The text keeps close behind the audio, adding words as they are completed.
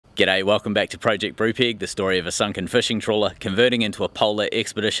G'day, welcome back to Project Brupeg, the story of a sunken fishing trawler converting into a polar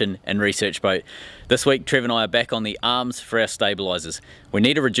expedition and research boat. This week, Trev and I are back on the arms for our stabilisers. We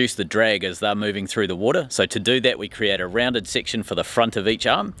need to reduce the drag as they're moving through the water, so to do that we create a rounded section for the front of each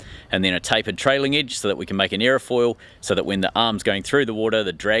arm and then a tapered trailing edge so that we can make an aerofoil so that when the arm's going through the water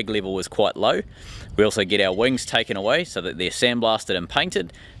the drag level is quite low. We also get our wings taken away so that they're sandblasted and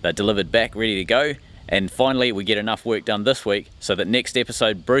painted, they're delivered back ready to go. And finally, we get enough work done this week so that next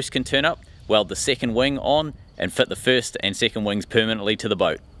episode Bruce can turn up, weld the second wing on and fit the first and second wings permanently to the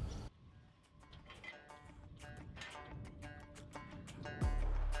boat.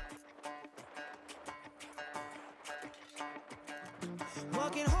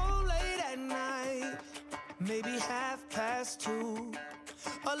 Walking home late at night, maybe 2:30.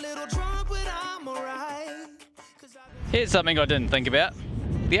 A little drunk, but I'm alright. Here's something I didn't think about.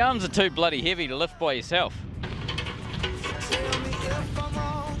 The arms are too bloody heavy to lift by yourself. Tell me if I'm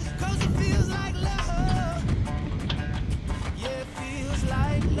wrong, 'cause it feels like love. Yeah, it feels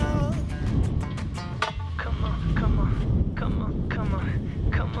like love. Come on, come on, come on, come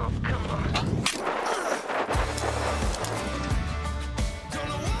on, come on, come on. Don't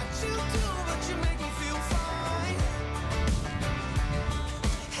know what you do, but you make me feel fine.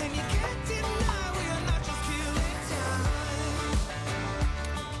 And you can't deny we are not just killing time.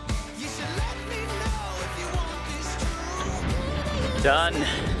 You should let me know if you want this true. Done.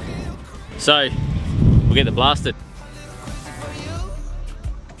 So, we'll get the blasted. For you,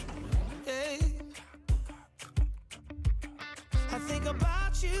 yeah. I think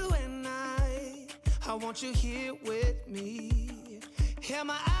about you and I want you here with me. Am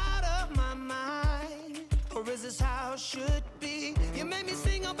I out of my mind, or is this how it should be? You made me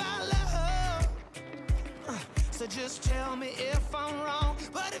sing about love, so just tell me if I'm wrong,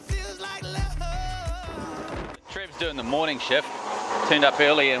 but it feels like love. Trev's doing the morning shift, turned up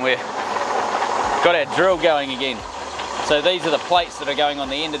early and we've got our drill going again. So these are the plates that are going on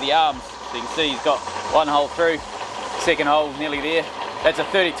the end of the arms. So you can see he's got one hole through, second hole nearly there. That's a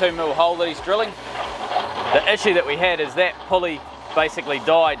 32mm hole that he's drilling. The issue that we had is that pulley basically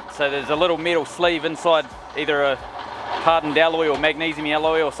died, so there's a little metal sleeve inside either a hardened alloy or magnesium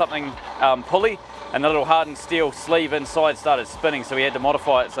alloy or something pulley, and the little hardened steel sleeve inside started spinning, so we had to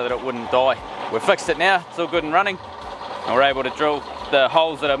modify it so that it wouldn't die. We've fixed it now, it's all good and running, and we're able to drill the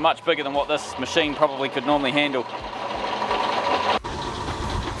holes that are much bigger than what this machine probably could normally handle.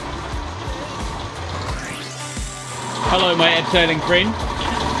 Hello my abseiling friend.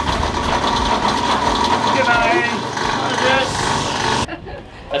 G'day.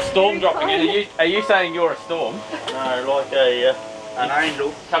 A storm dropping in. Are you saying you're a storm? No, like an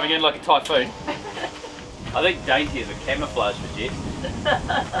angel. Coming in like a typhoon. I think dainty is a camouflage for Jess.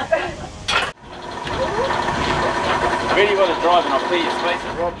 Where do you want to drive and I'll clear your space?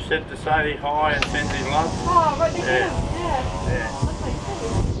 Rob said to say hi and send his love. Oh, right next Yeah. yeah.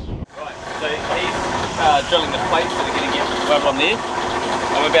 Right, so he's drilling the plates that are going to get welded on there.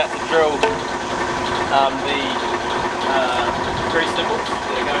 I'm about to drill the grease nipples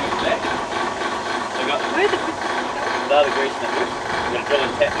that are going into that. So I've got the other grease nipples. I'm going to drill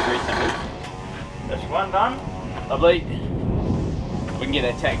and tap the grease nipples. That's one done. Lovely. We can get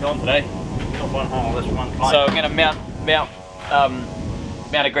that tacked on today. Not one hole, that's one plate. So I'm going to mount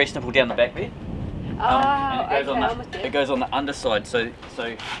a grease nipple down the back there. And it goes on the underside. So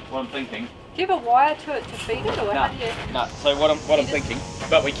what I'm thinking. Do you have a wire to it to feed it, or how do you? No. So what I'm thinking,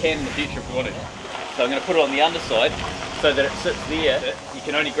 but we can in the future if we wanted. So I'm going to put it on the underside so that it sits there. You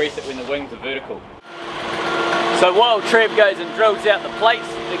can only grease it when the wings are vertical. So while Trev goes and drills out the plates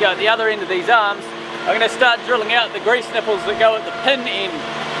that go at the other end of these arms, I'm going to start drilling out the grease nipples that go at the pin end.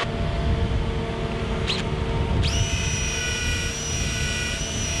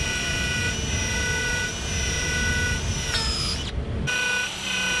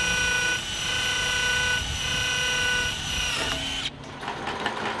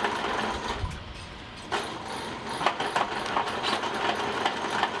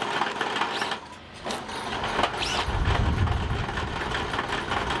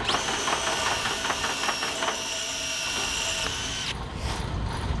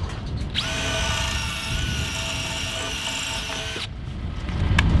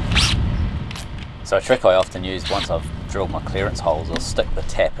 So a trick I often use once I've drilled my clearance holes, I'll stick the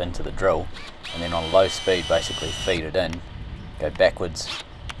tap into the drill and then on low speed basically feed it in, go backwards,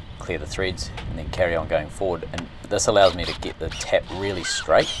 clear the threads and then carry on going forward. And this allows me to get the tap really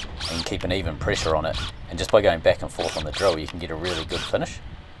straight and keep an even pressure on it, and just by going back and forth on the drill you can get a really good finish.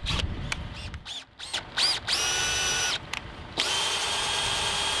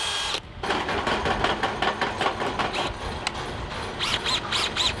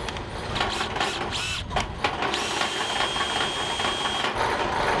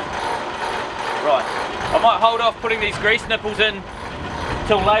 might hold off putting these grease nipples in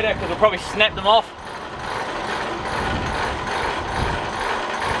till later because we'll probably snap them off.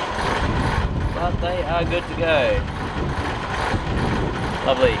 But they are good to go.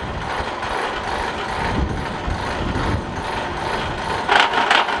 Lovely.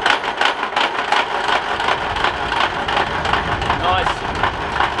 Nice.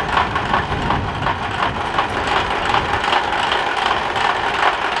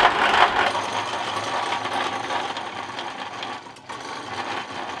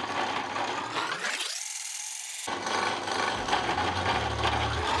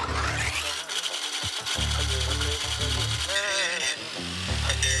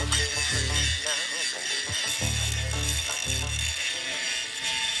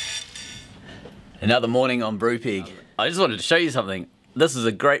 Another morning on Brupeg. I just wanted to show you something. This is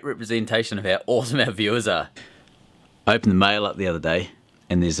a great representation of how awesome our viewers are. I opened the mail up the other day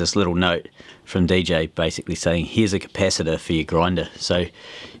and there's this little note from DJ basically saying here's a capacitor for your grinder. So you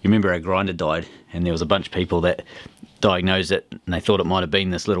remember our grinder died and there was a bunch of people that diagnosed it and they thought it might have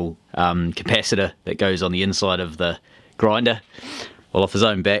been this little capacitor that goes on the inside of the grinder. Well, off his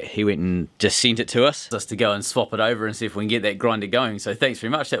own bat, he went and just sent it to us to go and swap it over and see if we can get that grinder going. So thanks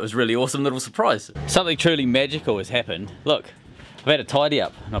very much, that was a really awesome little surprise. Something truly magical has happened. Look, I've had a tidy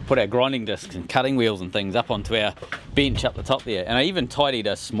up and I've put our grinding discs and cutting wheels and things up onto our bench up the top there. And I even tidied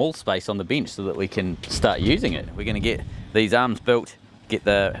a small space on the bench so that we can start using it. We're gonna get these arms built, get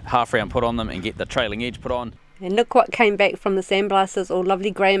the half round put on them and get the trailing edge put on. And look what came back from the sandblasters, all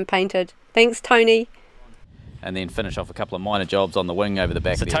lovely grey and painted. Thanks, Tony. And then finish off a couple of minor jobs on the wing over the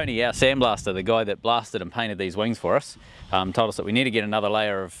back. So Tony, our sandblaster, the guy that blasted and painted these wings for us, told us that we need to get another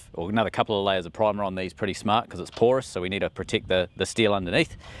layer of, or another couple of layers of primer on these pretty smart because it's porous, so we need to protect the steel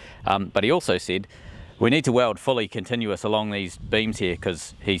underneath. But he also said we need to weld fully continuous along these beams here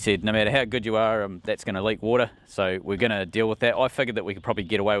because he said no matter how good you are, that's going to leak water. So we're going to deal with that. I figured that we could probably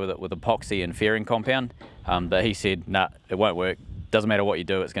get away with it with epoxy and fairing compound, but he said nah, it won't work. Doesn't matter what you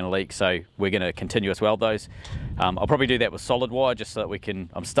do, it's going to leak, so we're going to continuous weld those. I'll probably do that with solid wire just so that we can,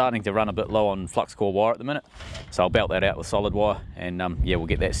 I'm starting to run a bit low on flux core wire at the minute, so I'll belt that out with solid wire and yeah, we'll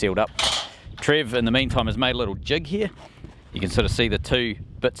get that sealed up. Trev in the meantime has made a little jig here. You can sort of see the two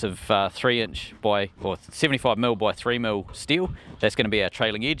bits of 3" by, or 75mm by 3mm steel. That's going to be our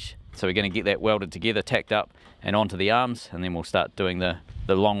trailing edge, so we're going to get that welded together, tacked up and onto the arms, and then we'll start doing the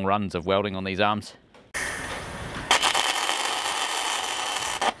long runs of welding on these arms.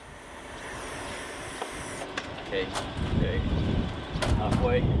 Okay,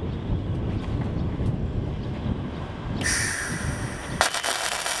 halfway.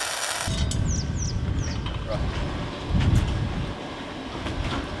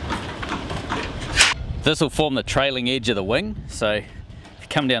 This will form the trailing edge of the wing. So if you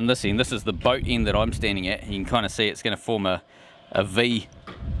come down this end, this is the boat end that I'm standing at. You can kind of see it's going to form a V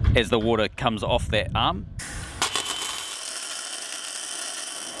as the water comes off that arm.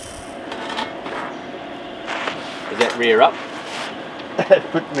 Is that rear up?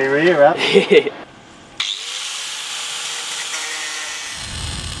 Put me rear up.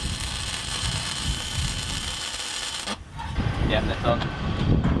 Yeah, that's on.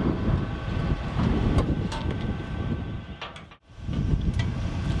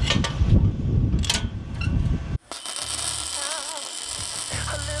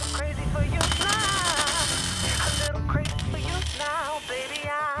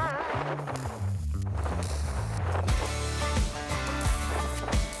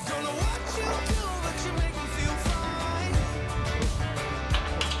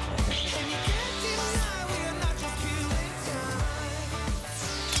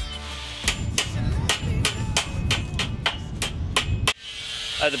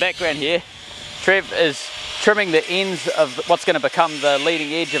 The background here, Trev is trimming the ends of what's going to become the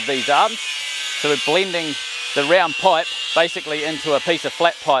leading edge of these arms. So we're blending the round pipe basically into a piece of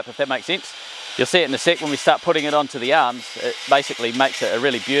flat pipe, if that makes sense. You'll see it in a sec when we start putting it onto the arms. It basically makes it a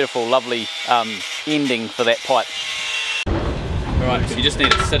really beautiful, lovely ending for that pipe. Alright, so you just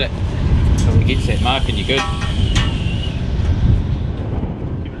need to sit it so it gets that mark and you're good.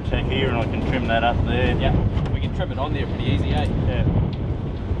 Give it a tack here and I can trim that up there. Yeah, we can trim it on there pretty easy, eh? Yeah.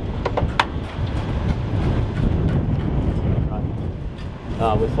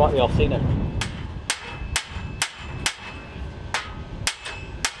 We're slightly off centre.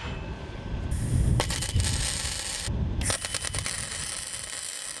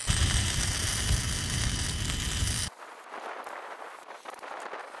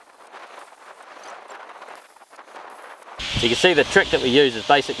 So you can see the trick that we use is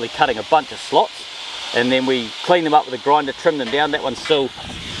basically cutting a bunch of slots and then we clean them up with a grinder, trim them down. That one's still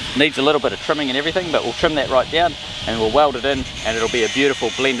needs a little bit of trimming and everything, but we'll trim that right down and we'll weld it in, and it'll be a beautiful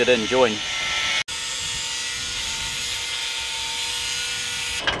blended in join.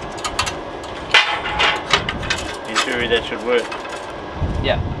 In theory that should work.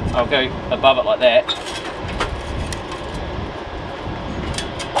 Yeah, I'll go above it like that.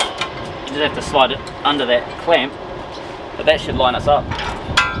 You just have to slide it under that clamp, but that should line us up.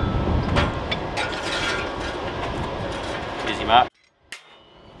 Easy mark.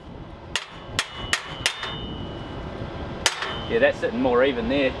 Yeah, that's sitting more even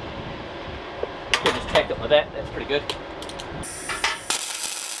there. We'll just tack it like that, that's pretty good.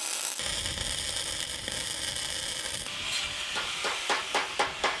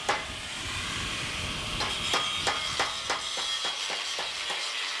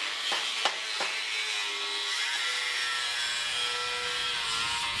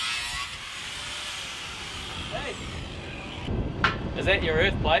 Hey. Is that your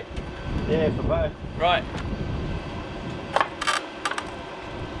earth plate? Yeah, for both. Right.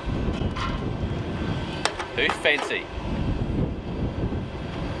 Who's fancy?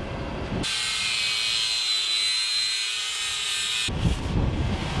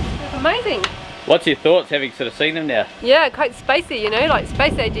 Amazing. What's your thoughts having sort of seen them now? Yeah, quite spacey, you know, like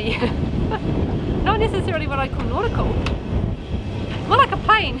space agey. Not necessarily what I call nautical. More like a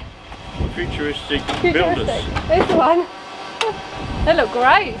plane. Futuristic builders. There's one. They look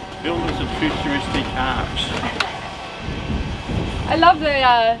great. Builders of futuristic arms. I love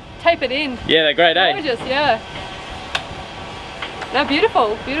the tapered end. Yeah, they're great, eh? Gorgeous, yeah. They're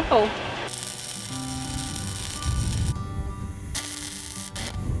beautiful, beautiful.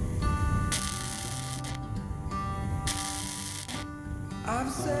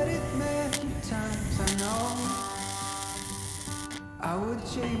 I've said it many times, I know I would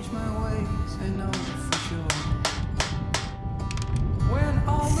change my ways, I know for sure. When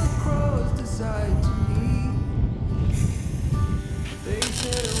all the crows decide to leave, they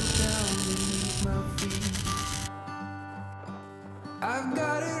settle down beneath my feet. I've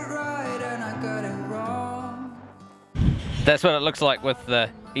got it right and I got it wrong. That's what it looks like with the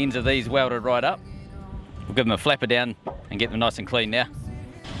ends of these welded right up. We'll give them a flapper down and get them nice and clean now.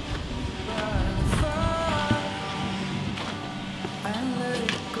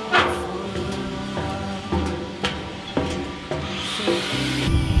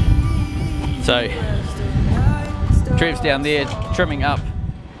 So, Trev's down there trimming up.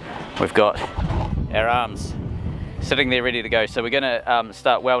 We've got our arms sitting there ready to go. So we're going to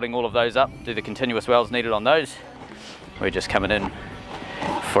start welding all of those up, do the continuous welds needed on those. We're just coming in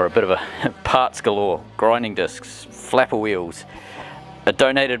for a bit of a parts galore, grinding discs, flapper wheels, a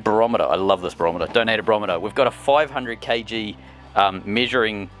donated barometer. I love this barometer, donated barometer. We've got a 500 kg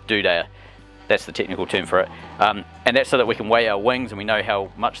measuring doodah. That's the technical term for it. And that's so that we can weigh our wings and we know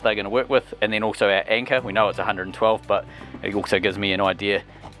how much they're going to work with. And then also our anchor, we know it's 112, but it also gives me an idea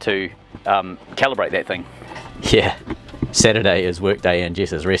to calibrate that thing. Yeah, Saturday is work day and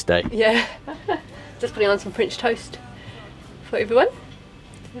Jess's rest day. Yeah. Just putting on some French toast for everyone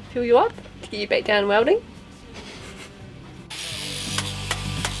to fill you up, to get you back down welding.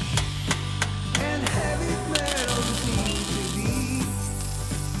 And heavy metal seemed to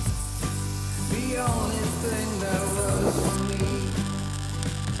be the only thing that was for me.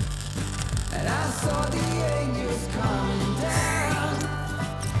 And I saw the angels coming down,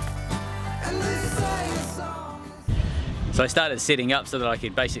 and they sang a song. So I started setting up so that I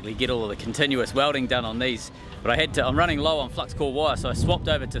could basically get all of the continuous welding done on these, but I'm running low on flux core wire, so I swapped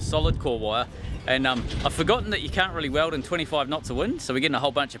over to solid core wire, and I've forgotten that you can't really weld in 25 knots of wind, so we're getting a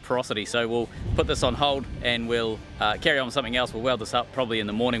whole bunch of porosity. So we'll put this on hold and we'll carry on with something else. We'll weld this up probably in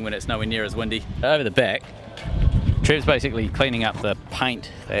the morning when it's nowhere near as windy. Over the back, Trev's basically cleaning up the paint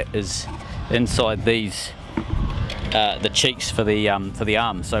that is inside these the cheeks for the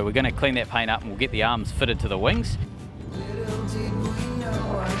arms. So we're going to clean that paint up and we'll get the arms fitted to the wings. Little did we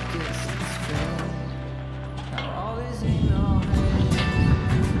know, I guess it's fair. Now all is in our hands.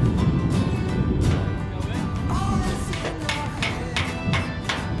 All is in our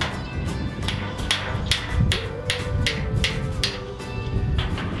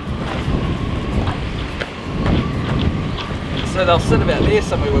hands. So they'll sit about there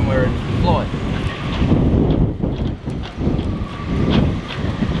somewhere when we're in flight.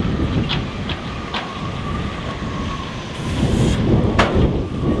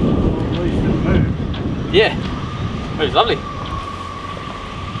 Yeah, moves lovely.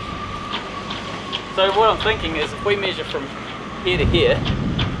 So what I'm thinking is if we measure from here to here,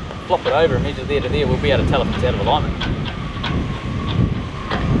 flop it over and measure there to there, we'll be able to tell if it's out of alignment.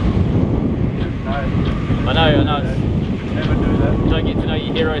 No. I know. Never do that. No know, get to know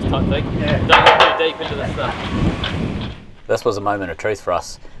your heroes type thing. Yeah. Don't get too deep into this stuff. This was a moment of truth for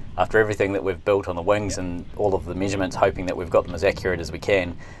us. After everything that we've built on the wings and all of the measurements, hoping that we've got them as accurate as we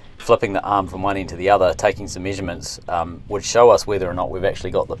can, flipping the arm from one end to the other, taking some measurements would show us whether or not we've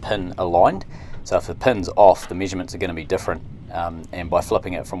actually got the pin aligned. So if the pin's off, the measurements are going to be different. And by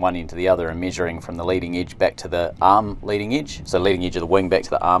flipping it from one end to the other and measuring from the leading edge back to the arm leading edge, so leading edge of the wing back to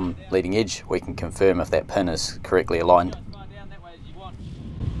the arm leading edge, we can confirm if that pin is correctly aligned.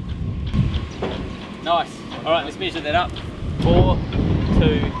 Nice. All right, let's measure that up. 4, 2,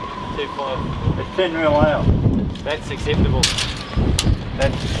 2, 5. It's 10 real out. That's acceptable.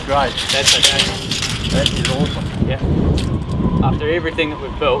 That's great. That's okay. That is awesome. Yeah. After everything that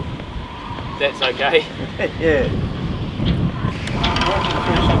we've built, that's okay. Yeah.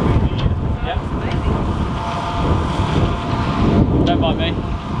 Yep. Don't mind me.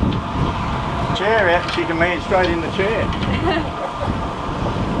 Chair out, she can man straight in the chair.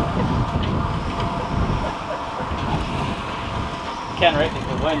 Counteracting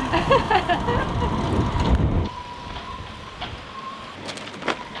the wind.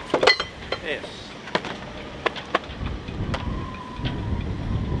 Yes.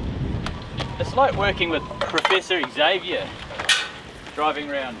 It's like working with Professor Xavier,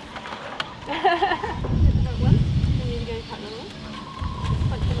 driving around.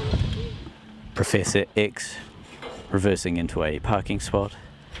 Professor X reversing into a parking spot.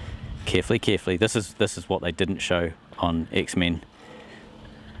 Carefully, carefully. This is what they didn't show on X-Men.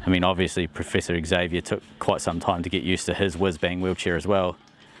 I mean, obviously Professor Xavier took quite some time to get used to his whiz-bang wheelchair as well.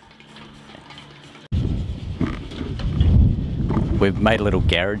 We've made a little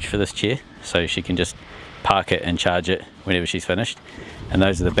garage for this chair, so she can just park it and charge it whenever she's finished. And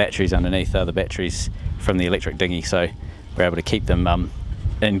those are the batteries underneath, are the batteries from the electric dinghy, so we're able to keep them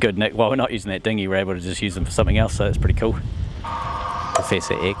in good nick. While we're not using that dinghy, we're able to just use them for something else, so that's pretty cool.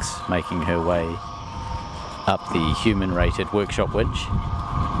 Professor X making her way up the human-rated workshop winch.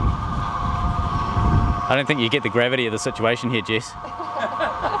 I don't think you get the gravity of the situation here, Jess. She's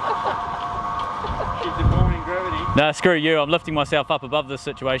defying gravity. No, screw you, I'm lifting myself up above this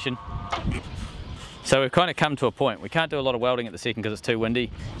situation. So we've kind of come to a point. We can't do a lot of welding at the second because it's too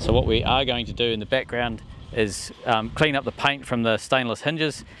windy. So what we are going to do in the background is clean up the paint from the stainless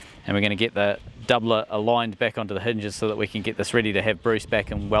hinges, and we're going to get the doubler aligned back onto the hinges so that we can get this ready to have Bruce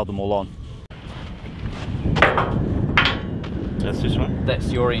back and weld them all on. That's this one.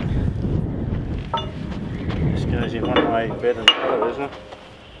 That's your end. This goes in one way better than the other, isn't it?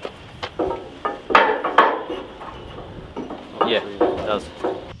 Yeah, it does.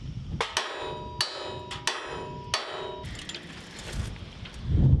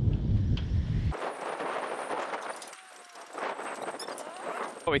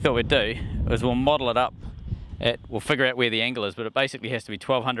 What we thought we'd do is we'll model it up we'll figure out where the angle is, but it basically has to be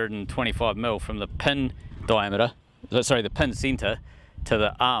 1225 mil from the pin diameter, sorry, the pin center to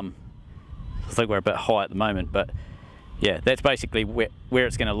the arm. I think we're a bit high at the moment, but yeah, that's basically where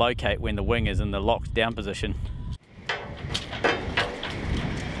it's going to locate when the wing is in the locked down position.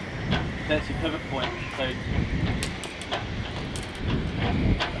 That's your pivot point, so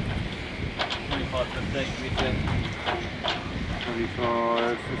 25, 15, where's that?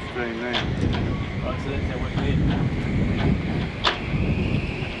 25, 15 there. Right, so that's our work there.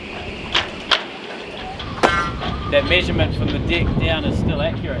 That measurement from the deck down is still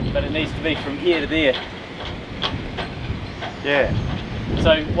accurate, but it needs to be from here to there. Yeah.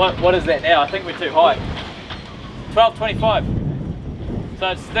 So what is that now? I think we're too high. 1225. So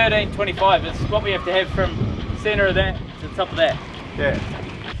it's 1325. It's what we have to have from centre of that to the top of that. Yeah.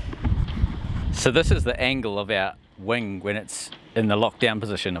 So this is the angle of our wing when it's in the lockdown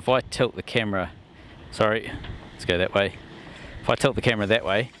position. If I tilt the camera, sorry, let's go that way. If I tilt the camera that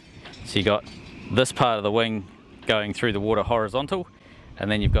way, so you got this part of the wing going through the water horizontal, and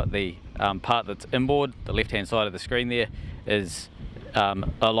then you've got the part that's inboard, the left hand side of the screen there is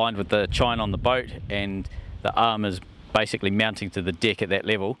aligned with the chine on the boat, and the arm is basically mounting to the deck at that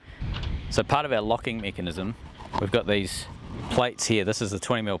level. So part of our locking mechanism, we've got these plates here. This is the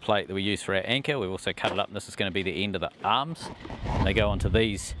 20mm plate that we use for our anchor. We've also cut it up, and this is going to be the end of the arms. They go onto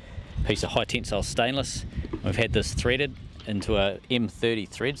these piece of high tensile stainless. We've had this threaded into a M30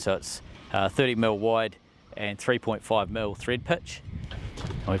 thread, so it's 30mm wide and 3.5mm thread pitch.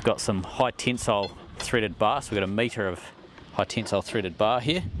 And we've got some high tensile threaded bar, so we've got a metre of high tensile threaded bar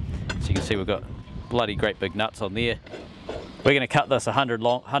here. So you can see we've got bloody great big nuts on there. We're going to cut this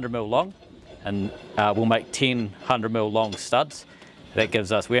 100mm long, and we'll make 10 100mm long studs. That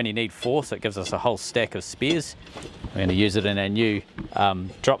gives us, we only need 4, so it gives us a whole stack of spares. We're going to use it in our new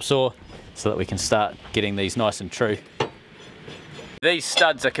drop saw so that we can start getting these nice and true. These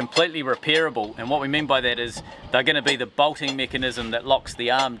studs are completely repairable, and what we mean by that is they're going to be the bolting mechanism that locks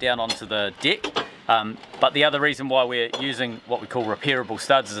the arm down onto the deck. But the other reason why we're using what we call repairable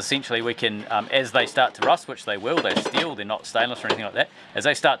studs is essentially we can, as they start to rust, which they will, they're steel, they're not stainless or anything like that, as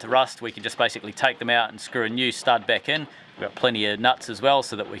they start to rust we can just basically take them out and screw a new stud back in. We've got plenty of nuts as well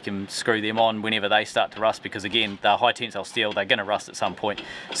so that we can screw them on whenever they start to rust, because again they're high tensile steel, they're going to rust at some point.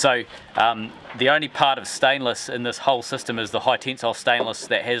 So the only part of stainless in this whole system is the high tensile stainless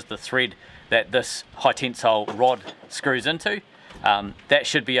that has the thread that this high tensile rod screws into. That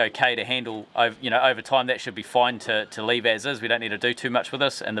should be okay to handle, over time. That should be fine to leave as is. We don't need to do too much with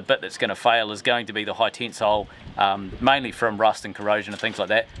this, and the bit that's going to fail is going to be the high tensile, mainly from rust and corrosion and things like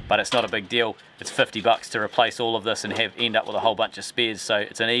that, but it's not a big deal. It's $50 to replace all of this and end up with a whole bunch of spares, so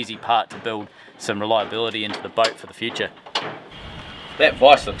it's an easy part to build some reliability into the boat for the future. That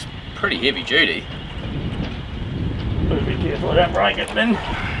vise looks pretty heavy duty. Better be careful I don't break it then.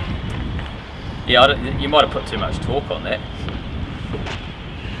 Yeah, you might have put too much torque on that.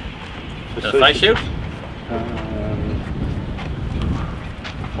 The face shield?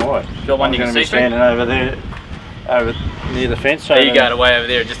 Why? Got one you can see through? Standing over there, over near the fence. So you going away over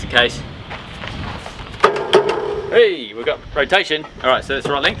there just in case. Hey, we've got rotation. Alright, so that's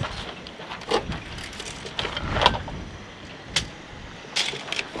the right length.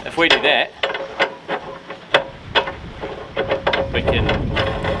 If we do that, we can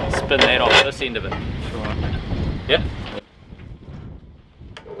spin that off this end of it. Yeah?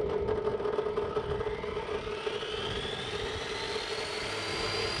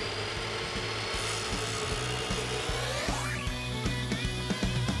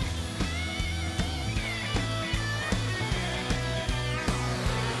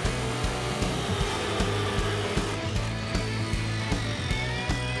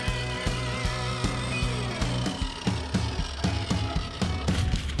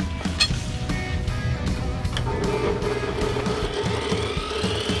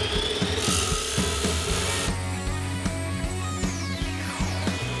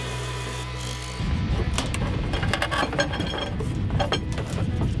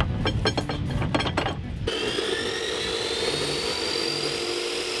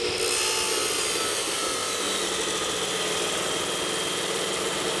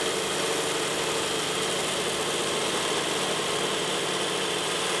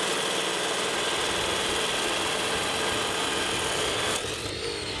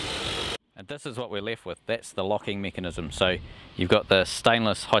 This is what we're left with. That's the locking mechanism. So you've got the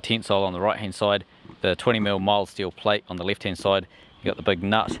stainless high tensile on the right hand side, the 20mm mild steel plate on the left hand side, you've got the big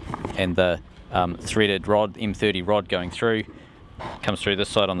nut and the threaded rod, M30 rod going through, comes through this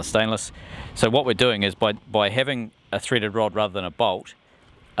side on the stainless. So what we're doing is by having a threaded rod rather than a bolt,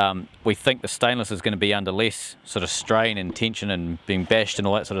 we think the stainless is going to be under less sort of strain and tension and being bashed and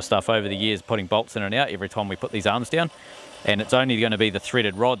all that sort of stuff over the years, putting bolts in and out every time we put these arms down. And it's only going to be the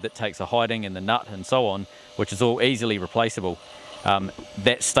threaded rod that takes a hiding and the nut and so on, which is all easily replaceable.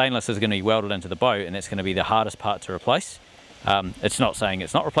 That stainless is going to be welded into the boat, and that's going to be the hardest part to replace. It's not saying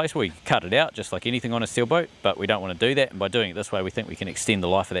it's not replaceable. We cut it out just like anything on a steel boat, but we don't want to do that, and by doing it this way we think we can extend the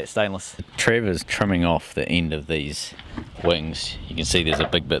life of that stainless. Trevor's trimming off the end of these wings. You can see there's a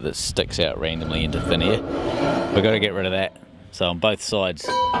big bit that sticks out randomly into thin air. We've got to get rid of that. So on both sides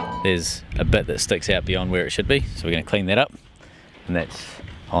there's a bit that sticks out beyond where it should be, so we're going to clean that up, and that's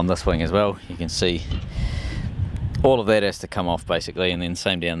on this wing as well. You can see all of that has to come off basically, and then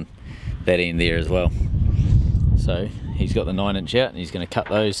same down that end there as well. So he's got the 9" out and he's going to cut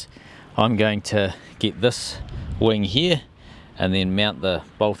those. I'm going to get this wing here and then mount the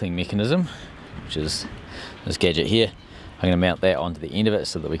bolting mechanism, which is this gadget here. I'm going to mount that onto the end of it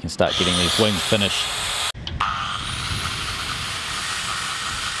so that we can start getting these wings finished.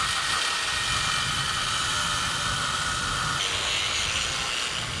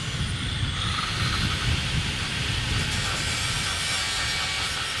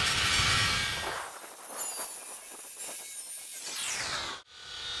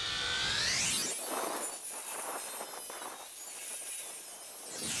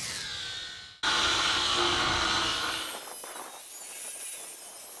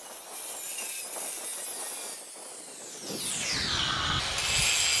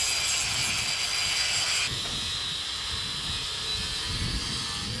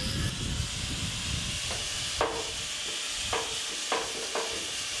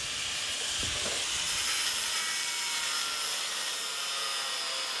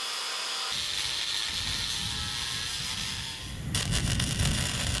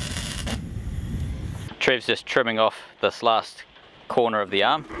 Trev's just trimming off this last corner of the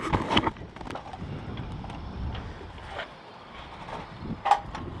arm.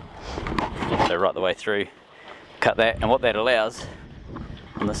 So right the way through, cut that, and what that allows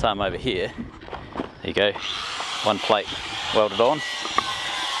on this arm over here, there you go, one plate welded on.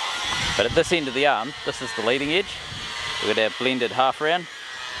 But at this end of the arm, this is the leading edge. We've got our blended half round,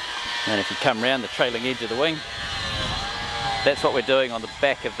 and if you come round the trailing edge of the wing, that's what we're doing on the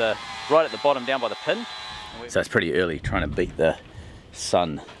back of the, right at the bottom down by the pin. So it's pretty early, trying to beat the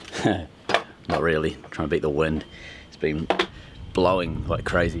sun. Not really, trying to beat the wind. It's been blowing like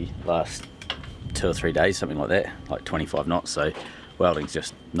crazy last 2 or 3 days, something like that, like 25 knots, so welding's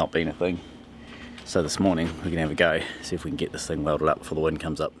just not been a thing. So this morning we're gonna have a go, see if we can get this thing welded up before the wind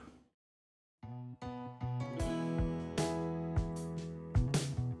comes up.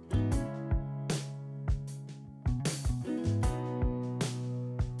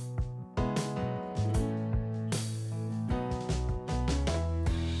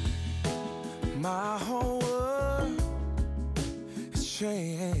 My whole world has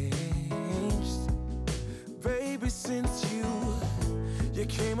changed, baby, since you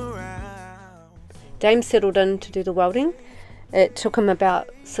came around. James settled in to do the welding. It took him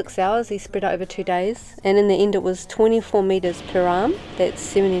about 6 hours. He spread it over 2 days, and in the end it was 24 metres per arm. That's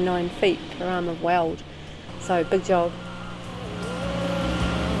 79 feet per arm of weld. So big job.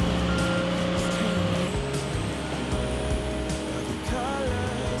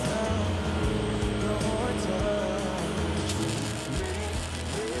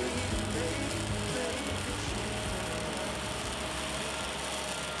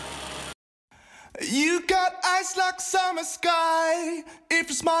 You got eyes like summer sky. If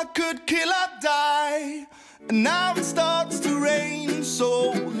your smile could kill, I'd die. And now it starts to rain,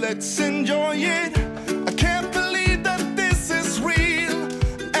 so let's enjoy it. I can't